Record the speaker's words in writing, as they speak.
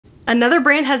Another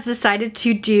brand has decided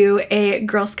to do a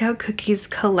Girl Scout cookies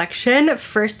collection.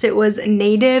 First it was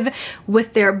Native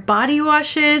with their body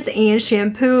washes and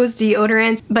shampoos,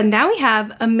 deodorants, but now we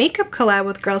have a makeup collab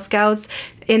with Girl Scouts,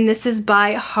 and this is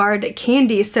by Hard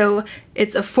Candy. So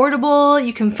it's affordable,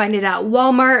 you can find it at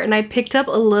Walmart, and I picked up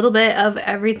a little bit of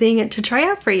everything to try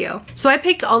out for you. So I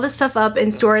picked all this stuff up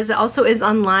in stores. It also is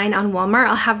online on Walmart.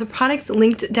 I'll have the products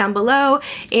linked down below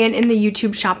and in the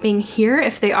YouTube shopping here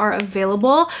if they are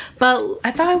available, but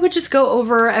I thought I would just go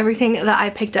over everything that I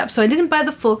picked up. So I didn't buy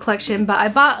the full collection, but I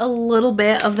bought a little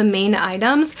bit of the main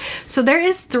items. So there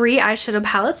is 3 eyeshadow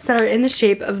palettes that are in the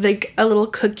shape of like a little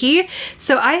cookie.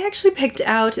 So I actually picked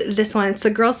out this one. It's the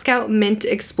Girl Scout Mint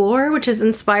Explorer, which is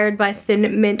inspired by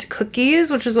Thin Mint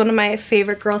cookies, which is one of my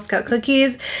favorite Girl Scout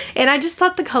cookies, and I just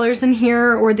thought the colors in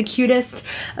here were the cutest.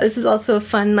 This is also a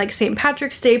fun like St.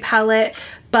 Patrick's Day palette,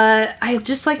 but I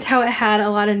just liked how it had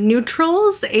a lot of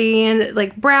neutrals and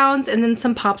like browns and then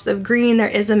some pops of green. There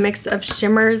is a mix of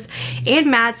shimmers and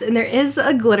mattes, and there is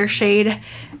a glitter shade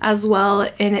as well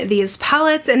in these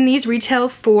palettes, and these retail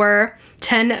for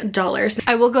 $10.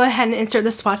 I will go ahead and insert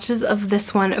the swatches of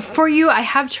this one for you. I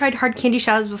have tried Hard Candy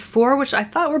shadows before, which I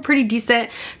thought were pretty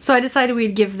decent, so I decided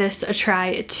we'd give this a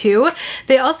try too.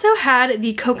 They also had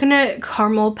the Coconut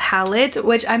Caramel palette,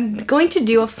 which I'm going to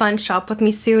do a fun shop with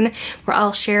me soon where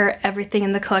I'll share everything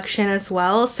in the collection as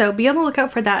well, so be on the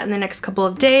lookout for that in the next couple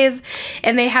of days.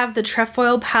 And they have the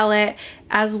Trefoil palette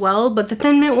as well, but the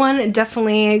Thin Mint one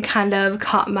definitely kind of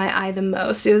caught my eye the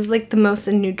most. It was like the most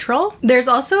neutral. There's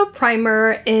also a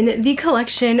primer in the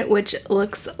collection which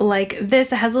looks like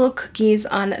this. It has little cookies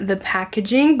on the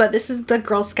packaging, but this is the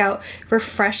Girl Scout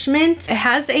Refreshment. It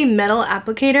has a metal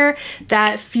applicator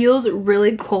that feels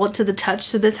really cold to the touch,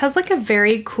 so this has like a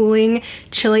very cooling,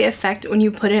 chilly effect when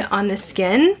you put it on the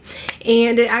skin,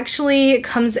 and it actually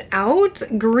comes out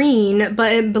green,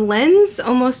 but it blends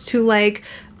almost to like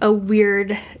a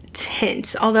weird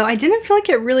tint, although I didn't feel like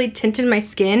it really tinted my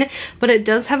skin, but it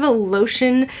does have a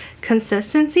lotion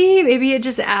consistency. Maybe it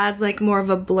just adds like more of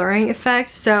a blurring effect,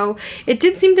 so it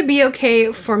did seem to be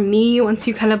okay for me once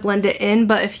you kind of blend it in.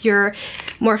 But if you're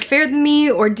more fair than me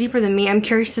or deeper than me, I'm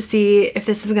curious to see if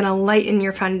this is gonna lighten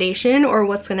your foundation or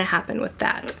what's gonna happen with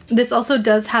that. This also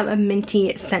does have a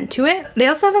minty scent to it. They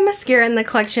also have a mascara in the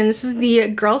collection. This is the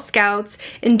Girl Scouts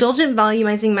Indulgent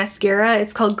Volumizing Mascara.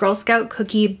 It's called Girl Scout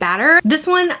Cookie Batter. This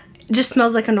one just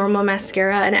smells like a normal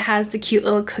mascara, and it has the cute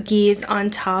little cookies on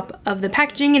top of the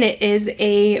packaging, and it is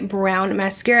a brown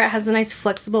mascara. It has a nice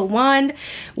flexible wand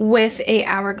with a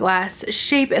hourglass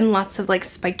shape and lots of like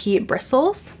spiky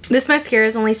bristles. This mascara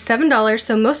is only $7,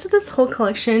 so most of this whole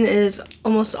collection is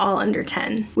almost all under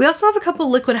 10. We also have a couple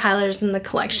liquid highlighters in the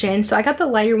collection. So I got the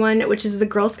lighter one, which is the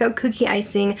Girl Scout Cookie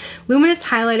Icing Luminous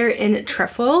Highlighter in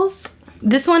Truffles.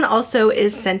 This one also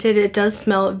is scented. It does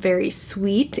smell very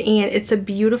sweet, and it's a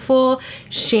beautiful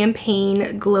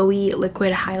champagne glowy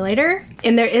liquid highlighter.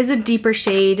 And there is a deeper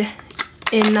shade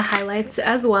in the highlights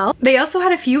as well. They also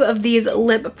had a few of these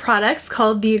lip products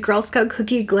called the Girl Scout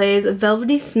Cookie Glaze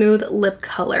Velvety Smooth Lip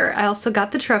Color. I also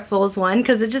got the Truffles one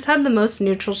because it just had the most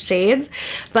neutral shades,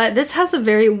 but this has a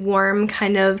very warm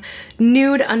kind of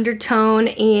nude undertone,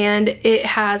 and it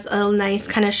has a nice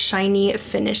kind of shiny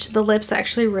finish to the lips. I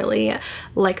actually really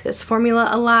like this formula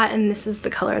a lot, and this is the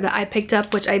color that I picked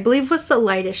up, which I believe was the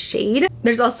lightest shade.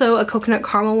 There's also a Coconut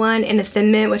Caramel one and a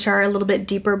Thin Mint, which are a little bit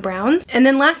deeper browns. And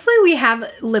then lastly we have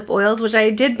lip oils, which I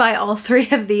did buy all 3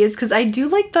 of these because I do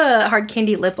like the Hard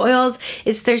Candy lip oils.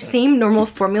 It's their same normal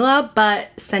formula but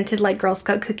scented like Girl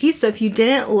Scout cookies. So if you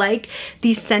didn't like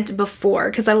the scent before,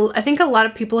 because I think a lot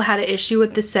of people had an issue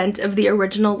with the scent of the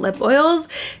original lip oils,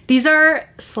 these are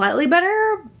slightly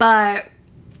better, but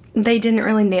they didn't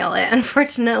really nail it,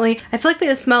 unfortunately. I feel like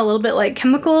they smell a little bit like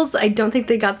chemicals. I don't think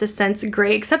they got the scents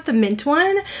great, except the mint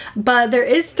one, but there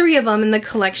is 3 of them in the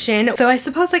collection, so I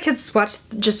suppose I could swatch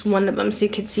just one of them so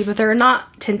you can see, but they're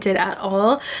not tinted at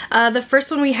all. The first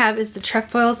one we have is the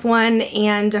Trefoils one,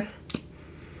 and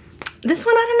this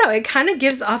one, I don't know, it kind of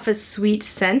gives off a sweet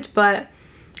scent, but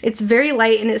it's very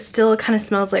light and it still kind of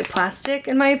smells like plastic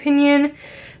in my opinion.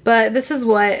 But this is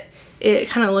what it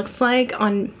kind of looks like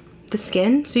on the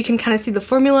skin, so you can kind of see the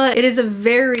formula. It is a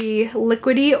very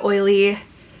liquidy, oily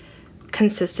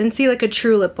consistency, like a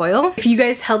true lip oil. If you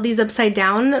guys held these upside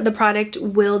down, the product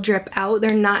will drip out.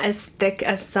 They're not as thick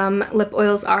as some lip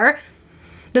oils are.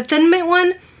 The Thin Mint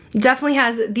one definitely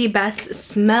has the best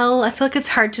smell. I feel like it's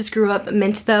hard to screw up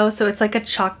mint though, so it's like a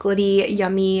chocolatey,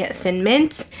 yummy Thin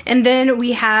Mint. And then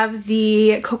we have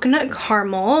the Coconut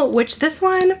Caramel, which this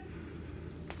one,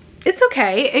 it's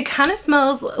okay. It kind of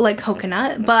smells like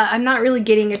coconut, but I'm not really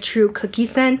getting a true cookie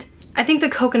scent. I think the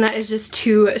coconut is just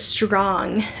too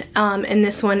strong in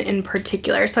this one in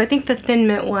particular. So I think the Thin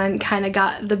Mint one kind of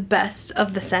got the best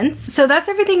of the scents. So that's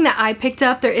everything that I picked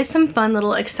up. There is some fun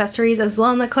little accessories as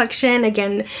well in the collection.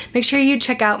 Again, make sure you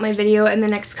check out my video in the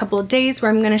next couple of days where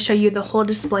I'm going to show you the whole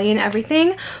display and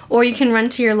everything. Or you can run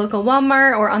to your local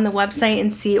Walmart or on the website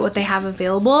and see what they have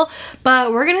available.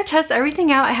 But we're going to test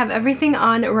everything out. I have everything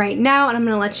on right now and I'm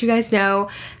going to let you guys know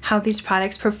how these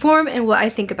products perform and what I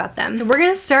think about them. So we're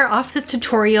going to start off this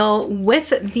tutorial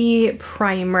with the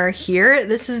primer here.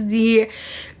 This is the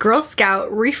Girl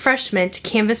Scout Refreshment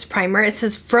Canvas Primer. It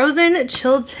says Frozen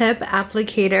Chill Tip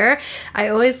Applicator. I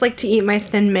always like to eat my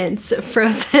Thin Mints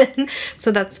frozen,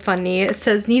 so that's funny. It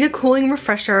says need a cooling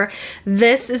refresher.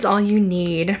 This is all you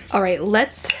need. All right,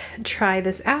 let's try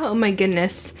this out. Oh my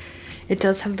goodness. It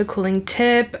does have the cooling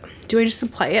tip. Do I just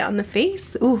apply it on the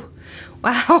face? Ooh,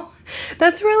 wow,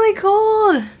 that's really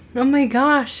cold. Oh my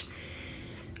gosh.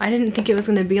 I didn't think it was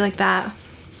gonna be like that.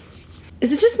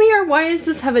 Is it just me or why does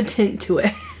this have a tint to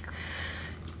it?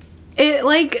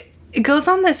 It goes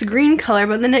on this green color,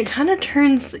 but then it kind of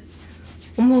turns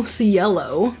almost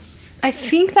yellow. I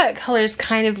think that color is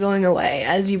kind of going away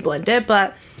as you blend it,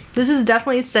 but this is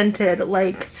definitely scented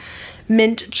like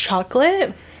mint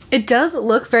chocolate. It does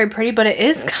look very pretty, but it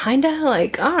is kind of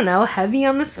like, I don't know, heavy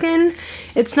on the skin.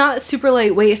 It's not super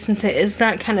lightweight since it is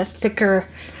that kind of thicker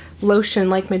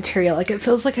lotion-like material. Like, it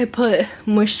feels like I put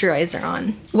moisturizer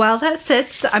on. While that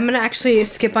sits, I'm gonna actually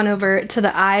skip on over to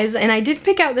the eyes, and I did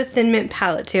pick out the Thin Mint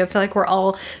palette too. I feel like we're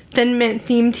all Thin Mint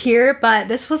themed here, but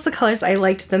this was the colors I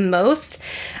liked the most.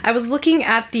 I was looking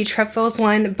at the Truffles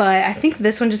one, but I think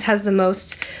this one just has the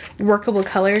most workable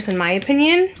colors in my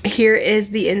opinion. Here is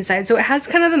the inside. So it has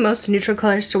kind of the most neutral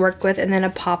colors to work with, and then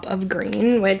a pop of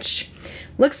green, which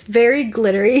looks very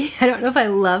glittery. I don't know if I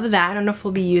love that. I don't know if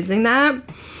we'll be using that,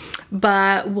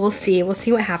 but we'll see. We'll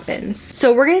see what happens.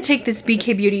 So we're gonna take this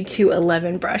BK Beauty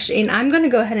 211 brush, and I'm gonna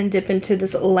go ahead and dip into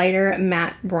this lighter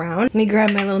matte brown. Let me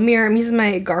grab my little mirror. I'm using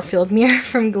my Garfield mirror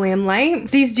from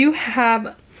Glamlite. These do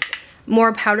have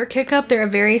more powder kick up. They're a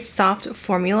very soft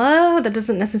formula. That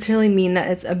doesn't necessarily mean that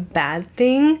it's a bad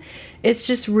thing. It's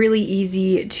just really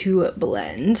easy to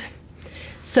blend.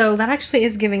 So that actually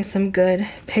is giving some good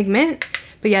pigment.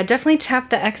 But yeah, definitely tap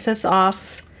the excess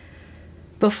off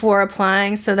before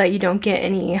applying so that you don't get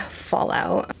any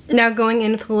fallout. Now going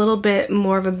in with a little bit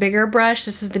more of a bigger brush,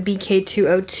 this is the BK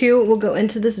 202. We'll go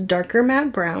into this darker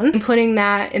matte brown. I'm putting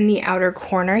that in the outer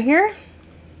corner here.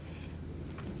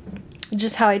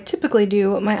 Just how I typically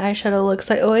do my eyeshadow looks.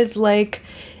 I always like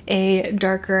a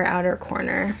darker outer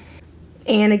corner.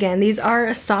 And again, these are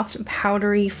a soft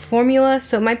powdery formula,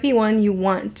 so it might be one you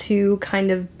want to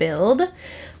kind of build,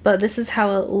 but this is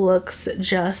how it looks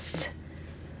just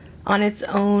on its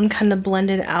own, kind of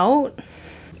blended out.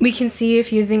 We can see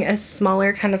if using a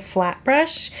smaller kind of flat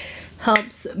brush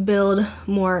helps build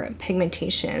more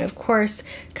pigmentation. Of course,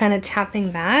 kind of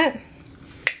tapping that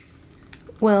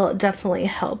will definitely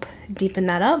help deepen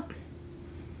that up.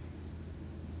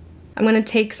 I'm going to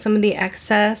take some of the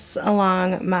excess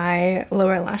along my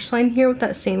lower lash line here with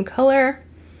that same color.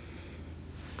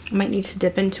 I might need to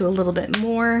dip into a little bit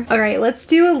more. All right, let's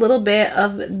do a little bit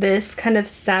of this kind of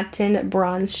satin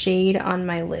bronze shade on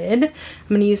my lid. I'm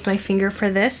gonna use my finger for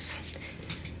this.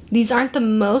 These aren't the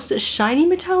most shiny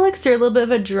metallics. They're a little bit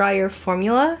of a drier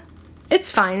formula. It's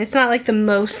fine. It's not like the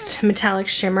most metallic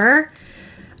shimmer.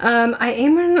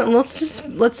 Let's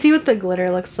see what the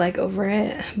glitter looks like over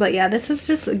it. But yeah, this is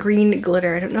just green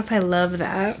glitter. I don't know if I love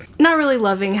that. Not really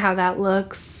loving how that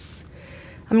looks.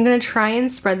 I'm gonna try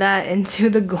and spread that into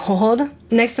the gold.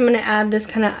 Next, I'm gonna add this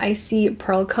kind of icy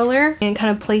pearl color and kind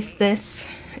of place this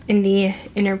in the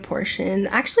inner portion.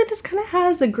 Actually, this kind of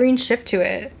has a green shift to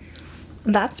it.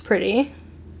 That's pretty.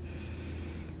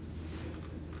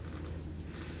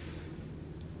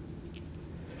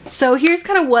 So here's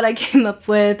kind of what I came up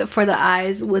with for the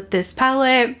eyes with this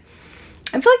palette.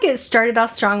 I feel like it started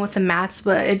off strong with the mattes,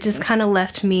 but it just kind of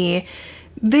left me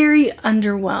very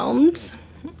underwhelmed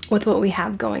with what we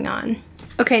have going on.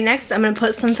 Okay, next I'm gonna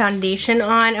put some foundation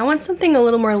on. I want something a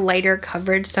little more lighter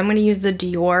coverage, so I'm gonna use the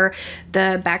Dior,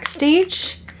 the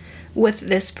Backstage with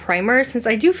this primer, since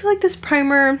I do feel like this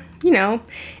primer, you know,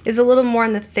 is a little more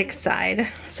on the thick side.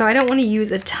 So I don't wanna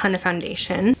use a ton of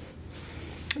foundation.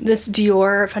 This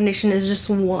Dior foundation is just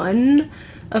one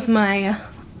of my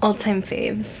all-time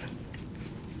faves.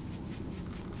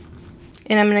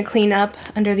 And I'm going to clean up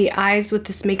under the eyes with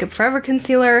this Makeup Forever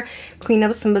concealer, clean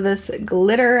up some of this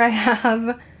glitter I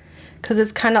have, because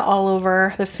it's kind of all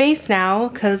over the face now,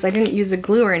 because I didn't use a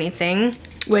glue or anything,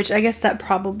 which I guess that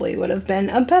probably would have been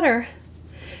a better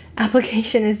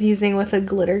application, is using with a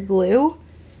glitter glue.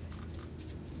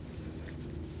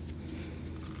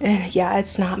 And yeah,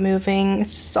 it's not moving.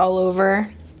 It's just all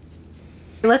over.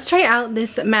 Let's try out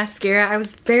this mascara. I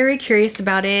was very curious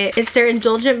about it. It's their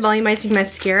Indulgent Volumizing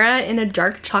Mascara in a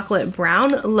dark chocolate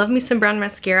brown. Love me some brown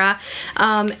mascara.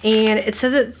 And it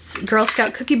says it's Girl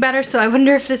Scout cookie batter, so I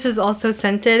wonder if this is also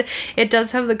scented. It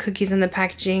does have the cookies in the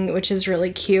packaging, which is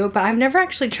really cute, but I've never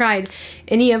actually tried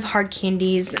any of Hard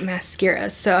Candy's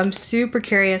mascaras, so I'm super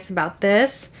curious about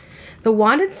this. The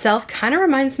wand itself kind of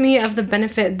reminds me of the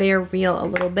Benefit They're Real a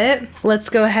little bit. Let's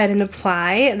go ahead and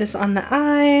apply this on the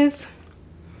eyes.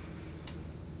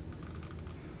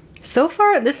 So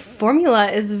far, this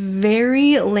formula is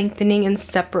very lengthening and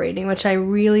separating, which I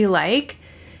really like.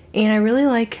 And I really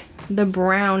like the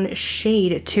brown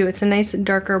shade too. It's a nice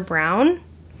darker brown.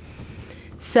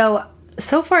 So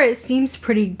far it seems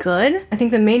pretty good. I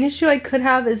think the main issue I could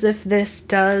have is if this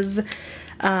does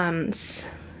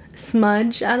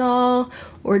smudge at all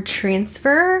or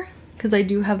transfer, because I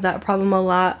do have that problem a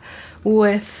lot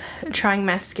with trying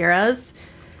mascaras.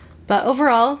 But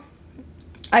overall,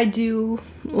 I do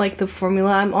like the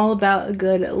formula. I'm all about a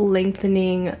good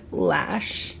lengthening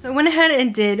lash. So I went ahead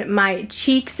and did my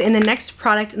cheeks, and the next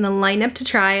product in the lineup to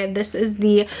try, this is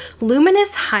the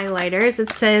Luminous Highlighters.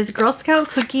 It says Girl Scout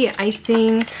Cookie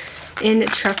Icing in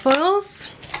Trefoils.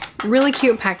 Really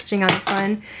cute packaging on this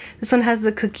one. This one has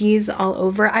the cookies all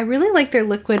over. I really like their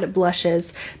liquid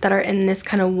blushes that are in this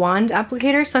kind of wand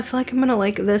applicator, so I feel like I'm gonna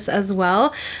like this as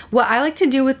well. What I like to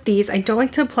do with these, I don't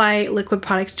like to apply liquid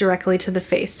products directly to the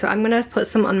face, so I'm gonna put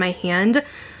some on my hand.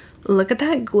 Look at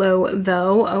that glow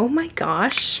though, oh my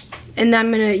gosh. And then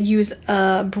I'm gonna use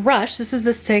a brush. This is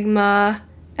the Sigma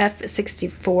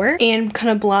F64, and kind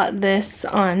of blot this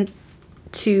on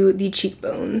to the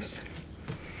cheekbones.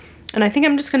 And I think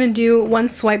I'm just going to do one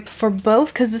swipe for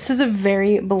both because this is a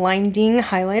very blinding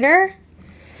highlighter.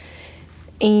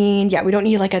 And yeah, we don't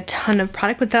need like a ton of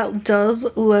product, but that does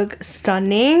look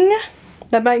stunning.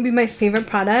 That might be my favorite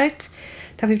product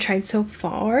that we've tried so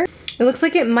far. It looks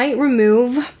like it might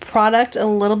remove product a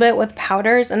little bit with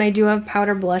powders, and I do have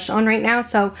powder blush on right now,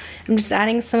 so I'm just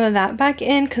adding some of that back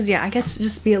in because yeah, I guess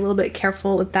just be a little bit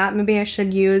careful with that. Maybe I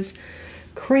should use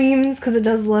creams because it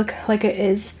does look like it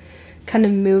is kind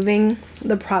of moving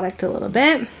the product a little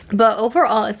bit. But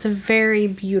overall, it's a very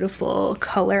beautiful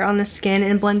color on the skin,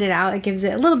 and blended out, it gives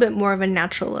it a little bit more of a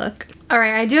natural look.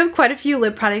 Alright, I do have quite a few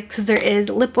lip products because there is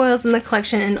lip oils in the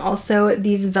collection and also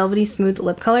these velvety smooth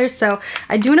lip colors. So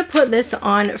I do want to put this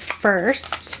on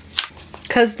first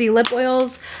because the lip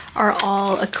oils are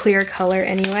all a clear color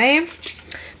anyway.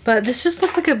 But this just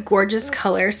looked like a gorgeous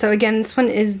color. So again, this one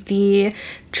is the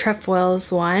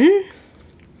Trefoils one,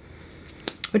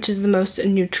 which is the most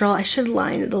neutral. I should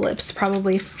line the lips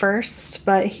probably first,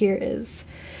 but here is,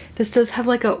 this does have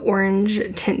like an orange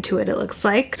tint to it, it looks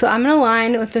like. So I'm gonna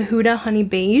line with the Huda Honey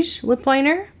Beige lip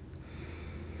liner.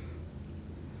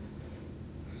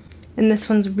 And this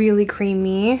one's really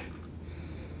creamy.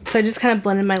 So I just kind of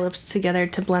blended my lips together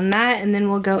to blend that, and then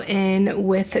we'll go in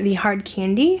with the Hard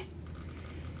Candy,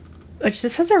 which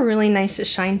this has a really nice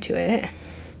shine to it.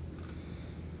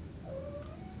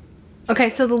 Okay,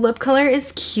 so the lip color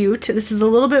is cute. This is a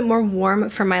little bit more warm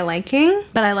for my liking,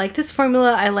 but I like this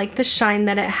formula. I like the shine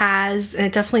that it has, and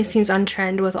it definitely seems on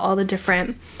trend with all the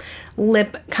different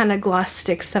lip kind of gloss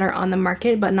sticks that are on the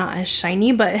market, but not as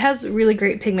shiny, but it has really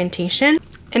great pigmentation.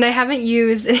 And I haven't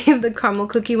used any of the caramel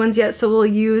cookie ones yet, so we'll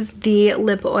use the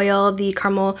lip oil, the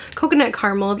caramel, coconut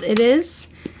caramel it is,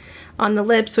 on the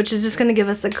lips, which is just gonna give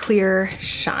us a clear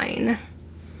shine.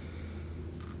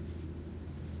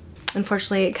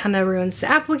 Unfortunately, it kind of ruins the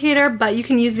applicator, but you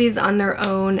can use these on their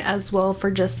own as well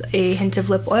for just a hint of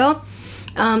lip oil.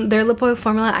 Their lip oil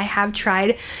formula I have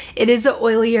tried. It is an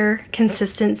oilier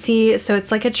consistency, so it's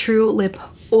like a true lip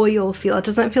oil feel. It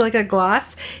doesn't feel like a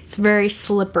gloss. It's very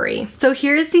slippery. So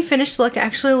here's the finished look. It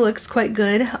actually looks quite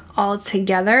good all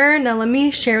together. Now let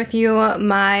me share with you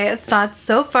my thoughts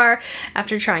so far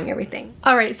after trying everything.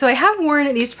 Alright, so I have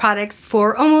worn these products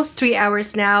for almost 3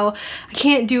 hours now. I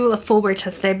can't do a full wear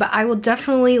test today, but I will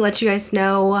definitely let you guys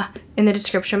know in the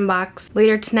description box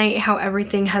later tonight how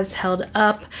everything has held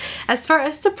up. As far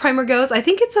as the primer goes, I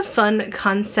think it's a fun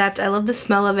concept. I love the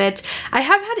smell of it. I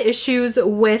have had issues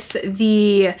with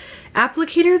the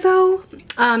applicator though,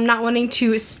 not wanting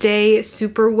to stay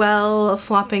super well,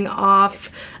 flopping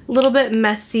off, a little bit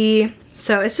messy.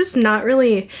 So it's just not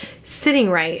really sitting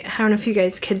right. I don't know if you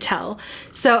guys could tell.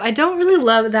 So I don't really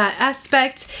love that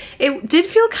aspect. It did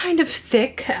feel kind of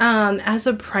thick as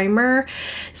a primer.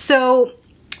 So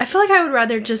I feel like I would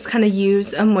rather just kind of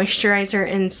use a moisturizer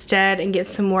instead and get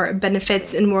some more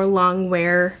benefits and more long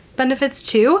wear benefits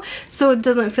too, so it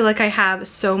doesn't feel like I have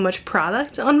so much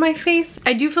product on my face.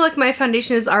 I do feel like my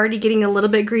foundation is already getting a little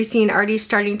bit greasy and already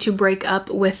starting to break up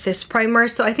with this primer,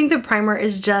 so I think the primer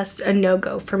is just a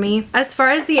no-go for me. As far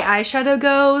as the eyeshadow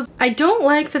goes, I don't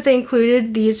like that they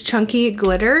included these chunky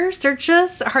glitters. They're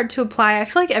just hard to apply. I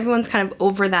feel like everyone's kind of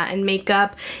over that in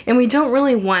makeup, and we don't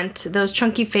really want those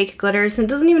chunky fake glitters, and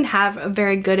it doesn't even have a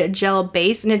very good gel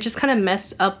base, and it just kind of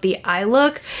messed up the eye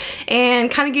look and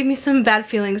kind of gave me some bad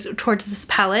feelings towards this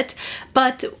palette.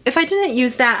 But if I didn't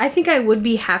use that, I think I would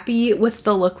be happy with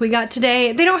the look we got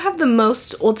today. They don't have the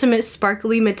most ultimate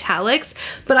sparkly metallics,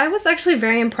 but I was actually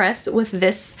very impressed with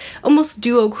this almost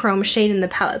duochrome shade in the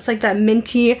palette. It's like that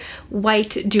minty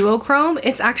white duochrome.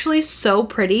 It's actually so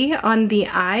pretty on the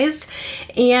eyes,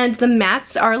 and the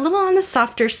mattes are a little on the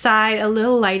softer side, a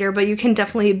little lighter, but you can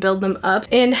definitely build them up.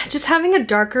 And just having a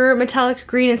darker metallic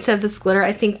green instead of this glitter,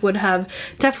 I think would have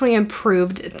definitely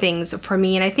improved things for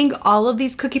me. And I think all of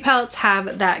these cookie palettes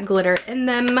have that glitter in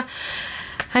them.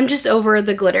 I'm just over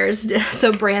the glitters,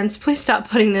 so brands, please stop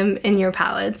putting them in your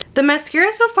palettes. The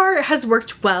mascara so far has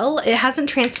worked well. It hasn't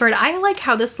transferred. I like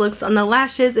how this looks on the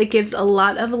lashes. It gives a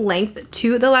lot of length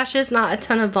to the lashes, not a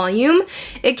ton of volume.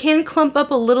 It can clump up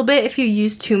a little bit if you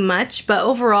use too much, but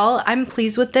overall, I'm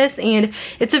pleased with this, and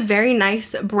it's a very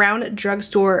nice brown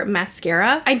drugstore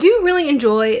mascara. I do really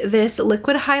enjoy this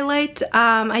liquid highlight.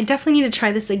 I definitely need to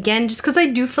try this again just because I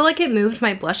do feel like it moved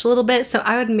my blush a little bit, so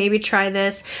I would maybe try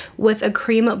this with a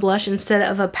cream blush instead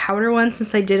of a powder one,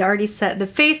 since I did already set the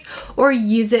face, or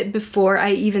use it before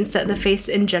I even set the face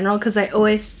in general, because I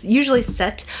always usually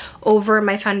set over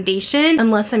my foundation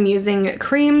unless I'm using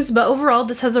creams. But overall,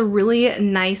 this has a really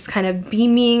nice kind of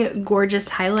beaming, gorgeous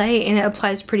highlight, and it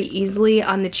applies pretty easily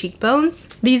on the cheekbones.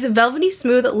 These velvety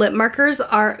smooth lip markers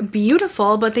are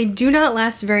beautiful, but they do not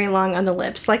last very long on the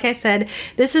lips. Like I said,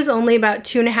 this is only about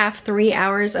 2.5–3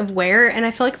 hours of wear, and I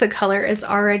feel like the color is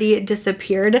already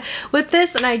disappeared with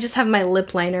this, and I just have my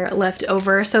lip liner left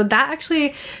over. So that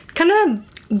actually kind of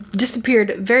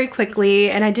disappeared very quickly,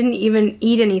 and I didn't even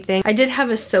eat anything. I did have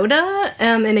a soda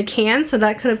in a can, so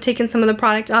that could have taken some of the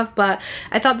product off, but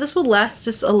I thought this would last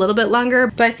just a little bit longer.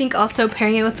 But I think also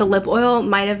pairing it with the lip oil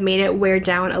might have made it wear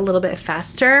down a little bit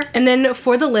faster. And then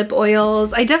for the lip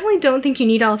oils, I definitely don't think you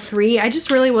need all three. I just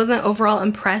really wasn't overall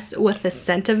impressed with the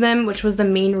scent of them, which was the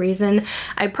main reason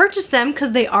I purchased them,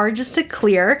 because they are just a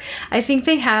clear. I think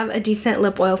they have a decent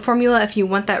lip oil formula if you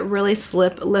want that really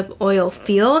slip lip oil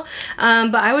feel,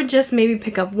 but I would just maybe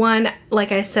pick up one.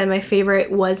 Like I said, my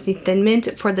favorite was the Thin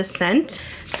Mint for the scent.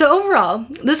 So overall,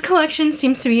 this collection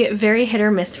seems to be very hit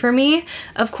or miss for me.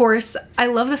 Of course, I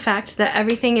love the fact that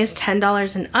everything is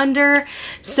 $10 and under,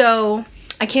 so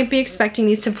I can't be expecting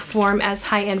these to perform as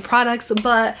high-end products,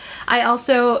 but I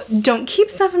also don't keep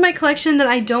stuff in my collection that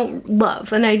I don't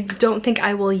love and I don't think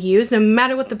I will use. No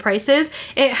matter what the price is,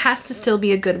 it has to still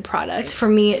be a good product for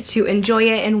me to enjoy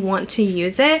it and want to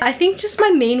use it. I think just my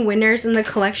main winners in the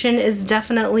collection is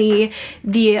definitely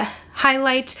the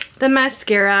highlight, the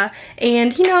mascara,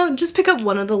 and you know, just pick up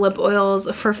one of the lip oils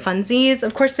for funsies.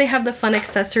 Of course, they have the fun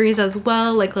accessories as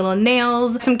well, like little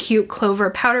nails, some cute clover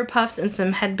powder puffs, and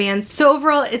some headbands. So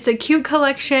overall, it's a cute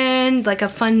collection, like a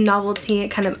fun novelty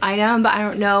kind of item, but I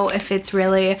don't know if it's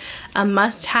really a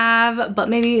must-have. But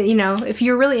maybe, you know, if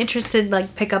you're really interested,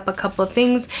 like pick up a couple of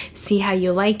things, see how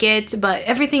you like it. But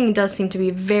everything does seem to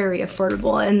be very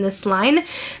affordable in this line.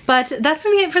 But that's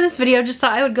gonna be it for this video. Just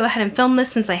thought I would go ahead and film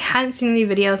this since I hadn't seen any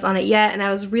videos on it yet, and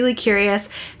I was really curious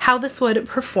how this would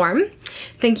perform.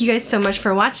 Thank you guys so much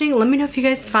for watching. Let me know if you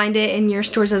guys find it in your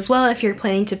stores as well, if you're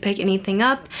planning to pick anything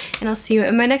up, and I'll see you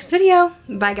in my next video.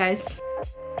 Bye guys.